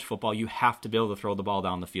college football, you have to be able to throw the ball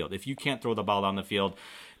down the field. If you can't throw the ball down the field,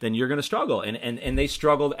 then you're going to struggle. And they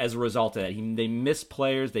struggled as a result of that. They missed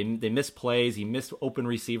players. They missed plays. He missed open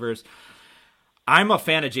receivers. I'm a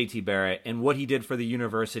fan of JT Barrett and what he did for the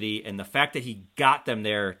university, and the fact that he got them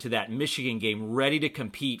there to that Michigan game ready to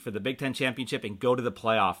compete for the Big Ten championship and go to the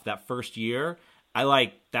playoff that first year.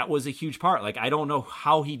 That was a huge part. I don't know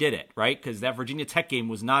how he did it, right? Because that Virginia Tech game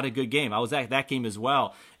was not a good game. I was at that game as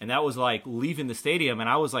well. And that was leaving the stadium. And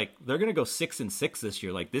I was like, they're going to go 6-6 this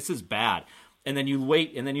year. This is bad. and then you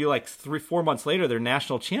wait, and then you like 3-4 months later, they're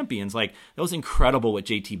national champions. Like, that was incredible what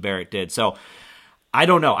JT Barrett did. So I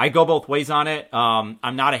don't know. I go both ways on it.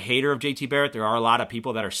 I'm not a hater of JT Barrett. There are a lot of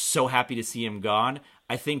people that are so happy to see him gone.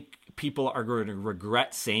 I think people are going to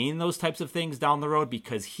regret saying those types of things down the road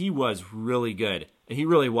because he was really good. He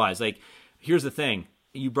really was. Like, here's the thing.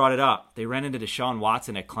 You brought it up. They ran into Deshaun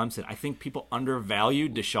Watson at Clemson. I think people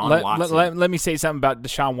undervalued Deshaun Watson. Let me say something about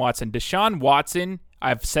Deshaun Watson. Deshaun Watson,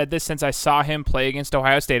 I've said this since I saw him play against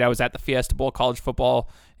Ohio State. I was at the Fiesta Bowl college football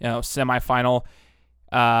semifinal.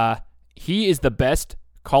 He is the best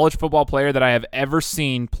college football player that I have ever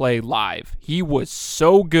seen play live. He was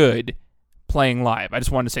so good playing live. I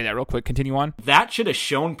just wanted to say that real quick. Continue on. That should have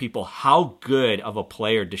shown people how good of a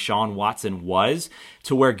player Deshaun Watson was,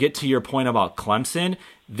 to where, get to your point about Clemson,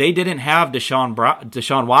 they didn't have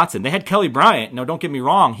Deshaun Watson. They had Kelly Bryant. No, don't get me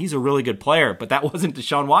wrong. He's a really good player, but that wasn't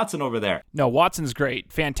Deshaun Watson over there. No, Watson's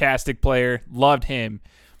great. Fantastic player. Loved him.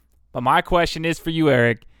 But my question is for you,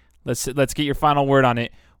 Eric. Let's get your final word on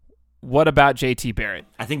it. What about JT Barrett?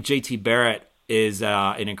 I think JT Barrett is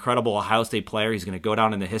an incredible Ohio State player. He's going to go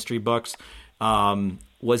down in the history books.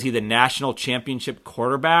 Was he the national championship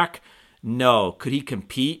quarterback? No. Could he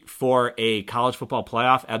compete for a college football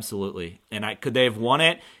playoff? Absolutely. And could they have won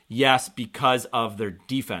it? Yes, because of their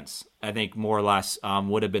defense. I think more or less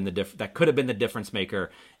would have been that could have been the difference maker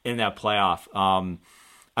in that playoff.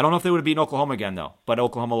 I don't know if they would have beaten Oklahoma again, though. But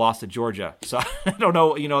Oklahoma lost to Georgia. So I don't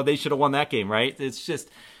know. They should have won that game, right?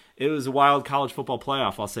 It was a wild college football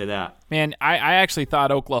playoff, I'll say that. Man, I actually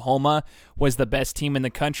thought Oklahoma was the best team in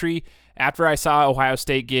the country after I saw Ohio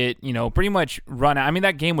State get, pretty much run out. I mean,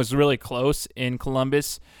 that game was really close in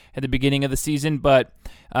Columbus at the beginning of the season, but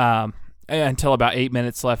until about 8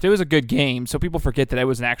 minutes left. It was a good game, so people forget that it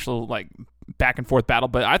was an actual, back-and-forth battle.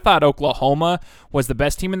 But I thought Oklahoma was the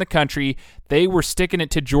best team in the country. They were sticking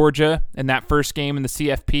it to Georgia in that first game in the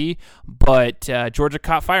CFP, but Georgia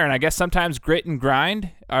caught fire. And I guess sometimes grit and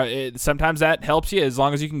grind, sometimes that helps you. As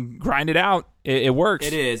long as you can grind it out, it works.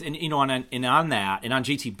 It is. And, on that, and on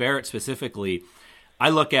JT Barrett specifically, I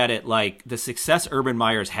look at it like the success Urban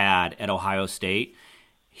Meyer's had at Ohio State.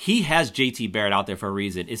 He has JT Barrett out there for a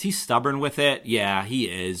reason. Is he stubborn with it? Yeah, he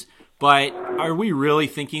is. But are we really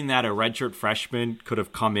thinking that a redshirt freshman could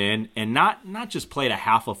have come in and not just played a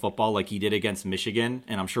half of football like he did against Michigan,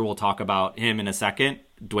 and I'm sure we'll talk about him in a second,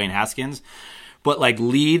 Dwayne Haskins, but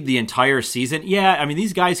lead the entire season? Yeah, I mean,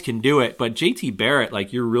 these guys can do it, but JT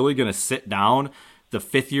Barrett, you're really going to sit down the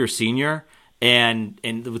fifth-year senior and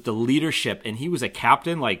with the leadership, and he was a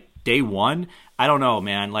captain day one. I don't know,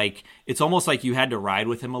 man. It's almost like you had to ride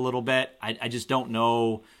with him a little bit. I just don't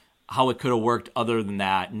know how it could have worked other than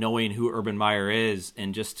that, knowing who Urban Meyer is,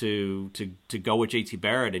 and just to go with JT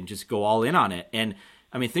Barrett and just go all in on it. And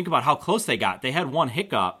I mean, think about how close they got. They had one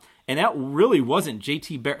hiccup, and that really wasn't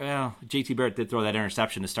JT Barrett. JT Barrett did throw that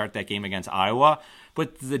interception to start that game against Iowa,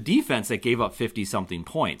 but the defense that gave up 50-something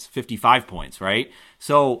points, 55 points, right?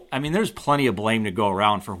 So, I mean, there's plenty of blame to go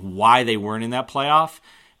around for why they weren't in that playoff.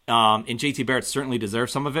 And JT Barrett certainly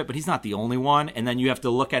deserves some of it, but he's not the only one. And then you have to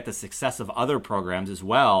look at the success of other programs as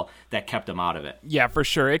well that kept him out of it. Yeah, for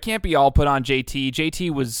sure. It can't be all put on JT.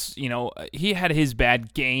 JT was, he had his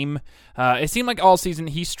bad game. It seemed like all season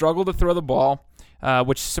he struggled to throw the ball,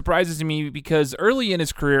 which surprises me because early in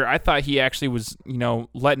his career, I thought he actually was,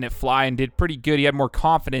 letting it fly and did pretty good. He had more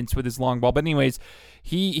confidence with his long ball. But anyways,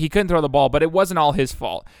 he couldn't throw the ball, but it wasn't all his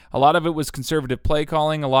fault. A lot of it was conservative play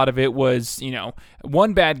calling. A lot of it was,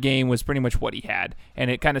 one bad game was pretty much what he had, and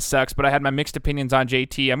it kind of sucks, but I had my mixed opinions on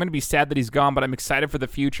JT. I'm going to be sad that he's gone, but I'm excited for the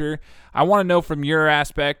future. I want to know from your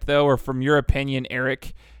aspect, though, or from your opinion,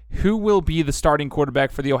 Eric, who will be the starting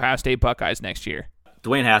quarterback for the Ohio State Buckeyes next year?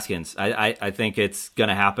 Dwayne Haskins. I think it's going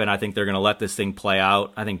to happen. I think they're going to let this thing play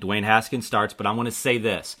out. I think Dwayne Haskins starts, but I want to say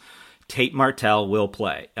this. Tate Martell will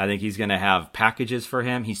play. I think he's going to have packages for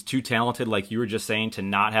him. He's too talented, like you were just saying, to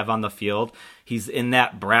not have on the field. He's in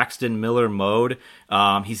that Braxton Miller mode.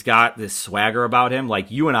 He's got this swagger about him.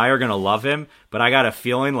 You and I are going to love him, but I got a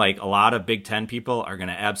feeling a lot of Big Ten people are going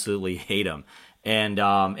to absolutely hate him. And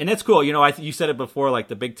it's cool. You said it before,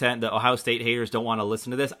 the Big Ten, the Ohio State haters don't want to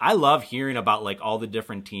listen to this. I love hearing about all the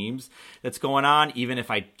different teams that's going on, even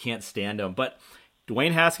if I can't stand them. But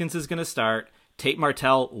Dwayne Haskins is going to start. Tate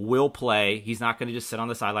Martell will play. He's not going to just sit on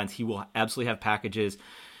the sidelines. He will absolutely have packages.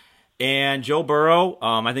 And Joe Burrow,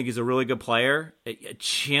 I think he's a really good player.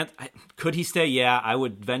 Could he stay? Yeah, I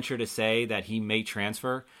would venture to say that he may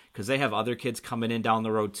transfer because they have other kids coming in down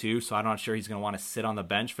the road too, so I'm not sure he's going to want to sit on the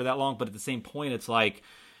bench for that long. But at the same point, it's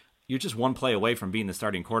you're just one play away from being the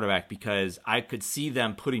starting quarterback because I could see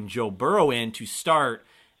them putting Joe Burrow in to start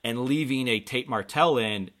and leaving a Tate Martell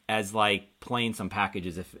in as like playing some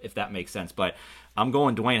packages, if that makes sense. But I'm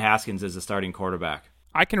going Dwayne Haskins as the starting quarterback.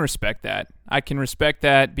 I can respect that.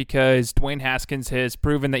 Because Dwayne Haskins has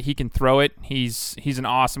proven that he can throw it. He's an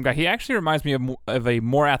awesome guy. He actually reminds me of a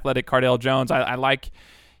more athletic Cardale Jones. I like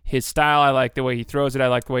his style. I like the way he throws it. I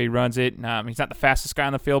like the way he runs it. He's not the fastest guy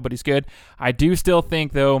on the field, but he's good. I do still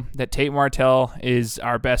think, though, that Tate Martell is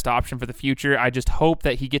our best option for the future. I just hope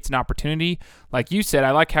that he gets an opportunity. Like you said,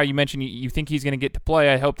 I like how you mentioned you think he's going to get to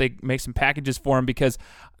play. I hope they make some packages for him, because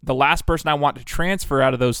the last person I want to transfer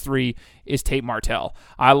out of those three is Tate Martell.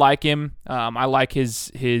 I like him. I like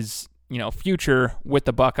his future with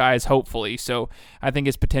the Buckeyes, hopefully. So I think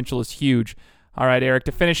his potential is huge. All right, Eric,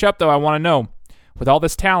 to finish up, though, I want to know, with all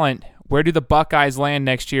this talent, where do the Buckeyes land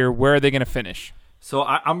next year? Where are they going to finish? So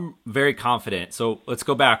I'm very confident. So let's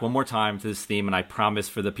go back one more time to this theme, and I promise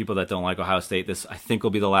for the people that don't like Ohio State, this I think will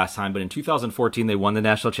be the last time. But in 2014, they won the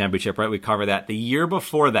national championship, right? We cover that. The year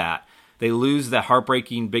before that, they lose the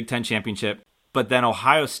heartbreaking Big Ten championship. But then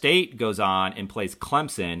Ohio State goes on and plays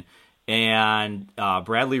Clemson, and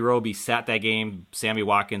Bradley Roby sat that game. Sammy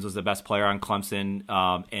Watkins was the best player on Clemson,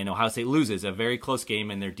 and Ohio State loses a very close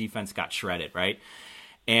game, and their defense got shredded, right?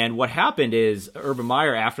 And what happened is Urban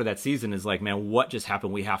Meyer, after that season, is like, man, what just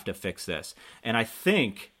happened? We have to fix this. And I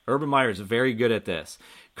think Urban Meyer is very good at this.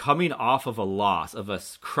 Coming off of a loss, of a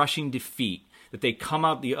crushing defeat, that they come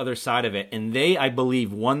out the other side of it, and they, I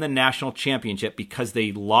believe, won the national championship because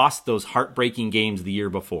they lost those heartbreaking games the year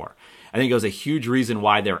before. I think it was a huge reason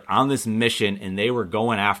why they're on this mission and they were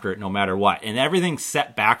going after it no matter what. And everything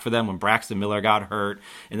set back for them when Braxton Miller got hurt,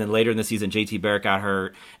 and then later in the season, JT Barrett got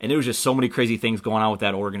hurt, and there was just so many crazy things going on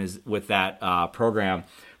with that program.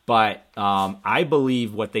 But I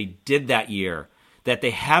believe what they did that year that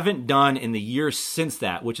they haven't done in the years since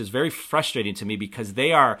that, which is very frustrating to me, because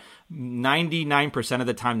they are 99% of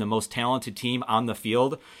the time the most talented team on the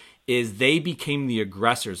field, is they became the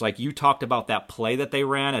aggressors. Like you talked about that play that they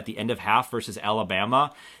ran at the end of half versus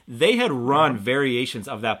Alabama. They had run variations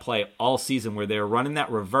of that play all season where they were running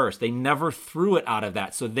that reverse. They never threw it out of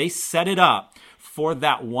that. So they set it up for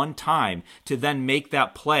that one time to then make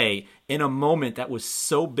that play in a moment that was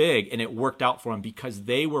so big, and it worked out for them because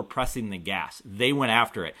they were pressing the gas. They went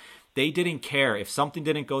after it. They didn't care. If something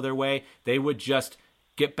didn't go their way, they would just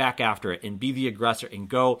get back after it and be the aggressor and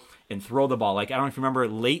go and throw the ball. Like, I don't know if you remember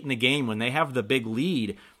late in the game when they have the big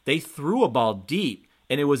lead, they threw a ball deep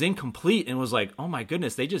and it was incomplete, and it was like, oh my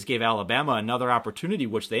goodness, they just gave Alabama another opportunity,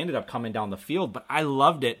 which they ended up coming down the field. But I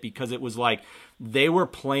loved it because it was like they were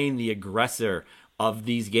playing the aggressor of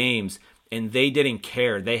these games, and they didn't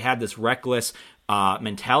care. They had this reckless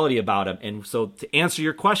mentality about them. And so to answer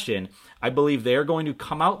your question, I believe they're going to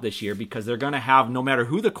come out this year because they're going to have, no matter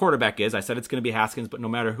who the quarterback is, I said it's going to be Haskins, but no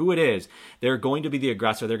matter who it is, they're going to be the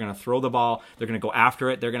aggressor. They're going to throw the ball. They're going to go after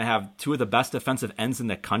it. They're going to have two of the best defensive ends in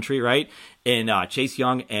the country, right? In Chase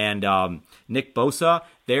Young and Nick Bosa.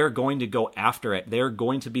 They're going to go after it. They're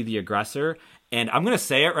going to be the aggressor. And I'm going to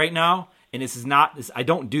say it right now, and this is not, I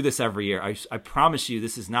don't do this every year. I promise you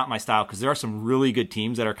this is not my style, because there are some really good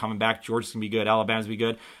teams that are coming back. Georgia's going to be good. Alabama's going to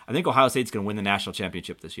be good. I think Ohio State's going to win the national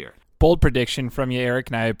championship this year. Bold prediction from you, Eric,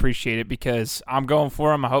 and I appreciate it because I'm going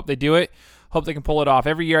for them. I hope they do it. Hope they can pull it off.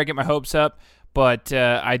 Every year I get my hopes up, but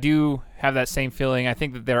I do have that same feeling. I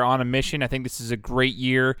think that they're on a mission. I think this is a great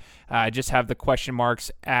year. I just have the question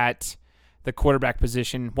marks at the quarterback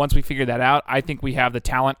position. Once we figure that out, I think we have the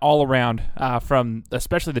talent all around, from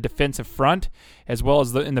especially the defensive front, as well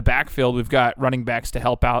as in the backfield. We've got running backs to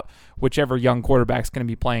help out whichever young quarterback's going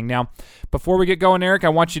to be playing. Now, before we get going, Eric, I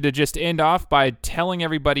want you to just end off by telling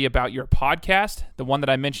everybody about your podcast, the one that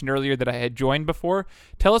I mentioned earlier that I had joined before.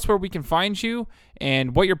 Tell us where we can find you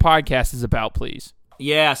and what your podcast is about, please.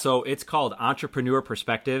 Yeah, so it's called Entrepreneur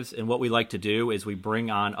Perspectives, and what we like to do is we bring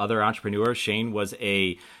on other entrepreneurs. Shane was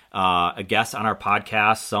a guest on our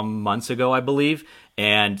podcast some months ago, I believe,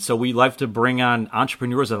 and so we like to bring on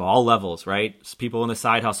entrepreneurs of all levels, right? People in the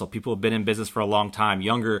side hustle, people who have been in business for a long time,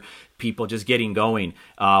 younger people just getting going.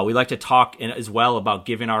 We like to talk as well about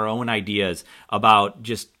giving our own ideas about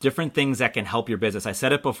just different things that can help your business. I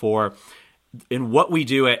said it before. In what we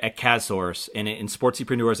do at CASSource and in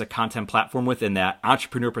Sportsepreneur as a content platform within that,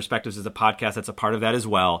 Entrepreneur Perspectives is a podcast that's a part of that as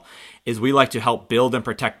well, is we like to help build and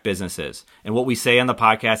protect businesses. And what we say on the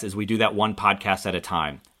podcast is we do that one podcast at a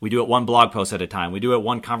time. We do it one blog post at a time. We do it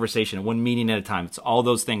one conversation, one meeting at a time. It's all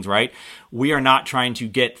those things, right? We are not trying to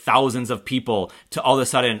get thousands of people to all of a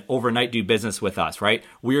sudden overnight do business with us, right?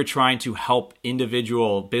 We are trying to help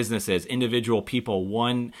individual businesses, individual people,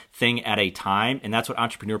 one thing at a time. And that's what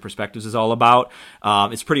Entrepreneur Perspectives is all about.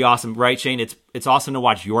 It's pretty awesome, right, Shane? It's awesome to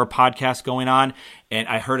watch your podcast going on. And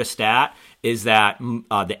I heard a stat is that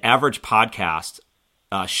the average podcast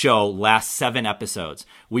show lasts 7 episodes.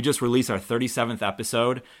 We just released our 37th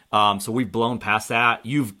episode. So we've blown past that.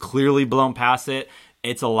 You've clearly blown past it.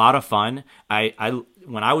 It's a lot of fun.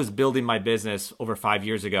 When I was building my business over 5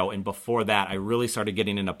 years ago, and before that, I really started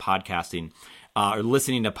getting into podcasting, or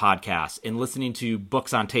listening to podcasts and listening to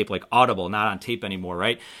books on tape, like Audible, not on tape anymore,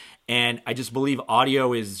 right? And I just believe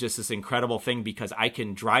audio is just this incredible thing because I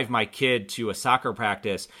can drive my kid to a soccer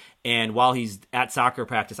practice, and while he's at soccer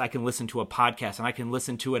practice, I can listen to a podcast, and I can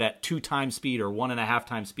listen to it at 2 times speed or 1.5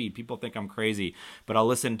 times speed. People think I'm crazy, but I'll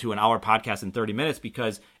listen to an hour podcast in 30 minutes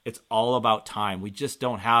because it's all about time. We just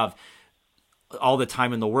don't have all the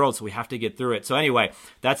time in the world, so we have to get through it. So anyway,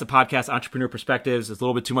 that's the podcast, Entrepreneur Perspectives. There's a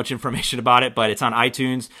little bit too much information about it, but it's on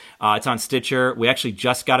iTunes. It's on Stitcher. We actually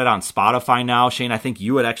just got it on Spotify now. Shane, I think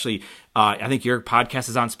you would actually, I think your podcast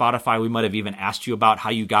is on Spotify. We might have even asked you about how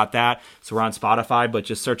you got that. So we're on Spotify, but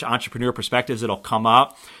just search Entrepreneur Perspectives. It'll come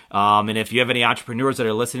up. And if you have any entrepreneurs that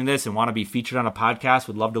are listening to this and want to be featured on a podcast,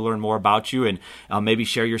 we'd love to learn more about you and maybe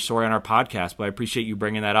share your story on our podcast. But I appreciate you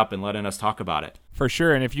bringing that up and letting us talk about it. For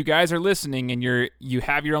sure. And if you guys are listening and you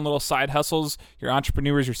have your own little side hustles, you're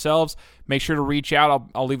entrepreneurs yourselves, make sure to reach out.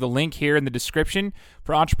 I'll leave the link here in the description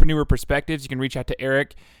for Entrepreneur Perspectives. You can reach out to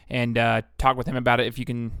Eric and talk with him about it if you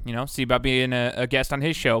can, see about being a guest on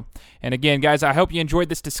his show. And again, guys, I hope you enjoyed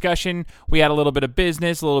this discussion. We had a little bit of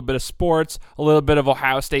business, a little bit of sports, a little bit of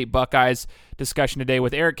Ohio State Buckeyes discussion today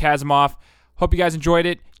with Eric Kasimov. Hope you guys enjoyed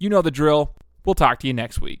it. You know the drill. We'll talk to you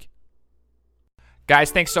next week.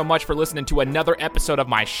 Guys, thanks so much for listening to another episode of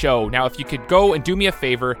my show. Now, if you could go and do me a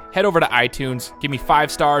favor, head over to iTunes, give me 5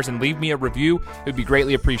 stars, and leave me a review. It would be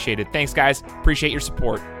greatly appreciated. Thanks, guys. Appreciate your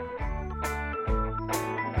support.